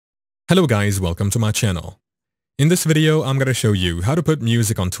Hello guys, welcome to my channel. In this video, I'm gonna show you how to put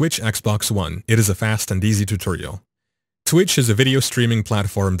music on Twitch Xbox One. It is a fast and easy tutorial. Twitch is a video streaming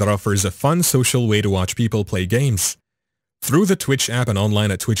platform that offers a fun social way to watch people play games. Through the Twitch app and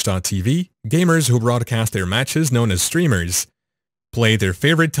online at twitch.tv, gamers who broadcast their matches, known as streamers, play their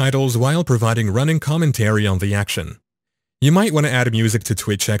favorite titles while providing running commentary on the action. You might want to add music to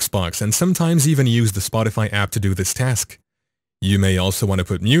Twitch Xbox and sometimes even use the Spotify app to do this task. You may also want to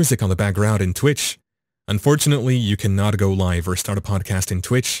put music on the background in Twitch. Unfortunately, you cannot go live or start a podcast in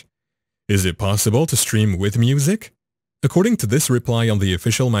Twitch. Is it possible to stream with music? According to this reply on the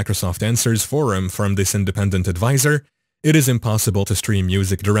official Microsoft Answers forum from this independent advisor, it is impossible to stream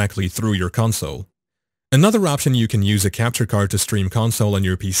music directly through your console. Another option, you can use a capture card to stream console on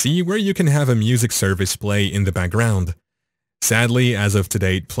your PC where you can have a music service play in the background. Sadly, as of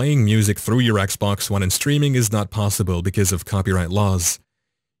today, playing music through your Xbox One and streaming is not possible because of copyright laws.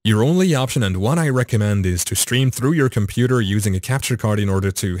 Your only option, and one I recommend, is to stream through your computer using a capture card in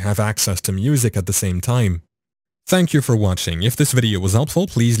order to have access to music at the same time. Thank you for watching. If this video was helpful,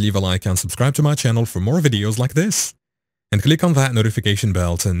 please leave a like and subscribe to my channel for more videos like this. And click on that notification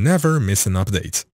bell to never miss an update.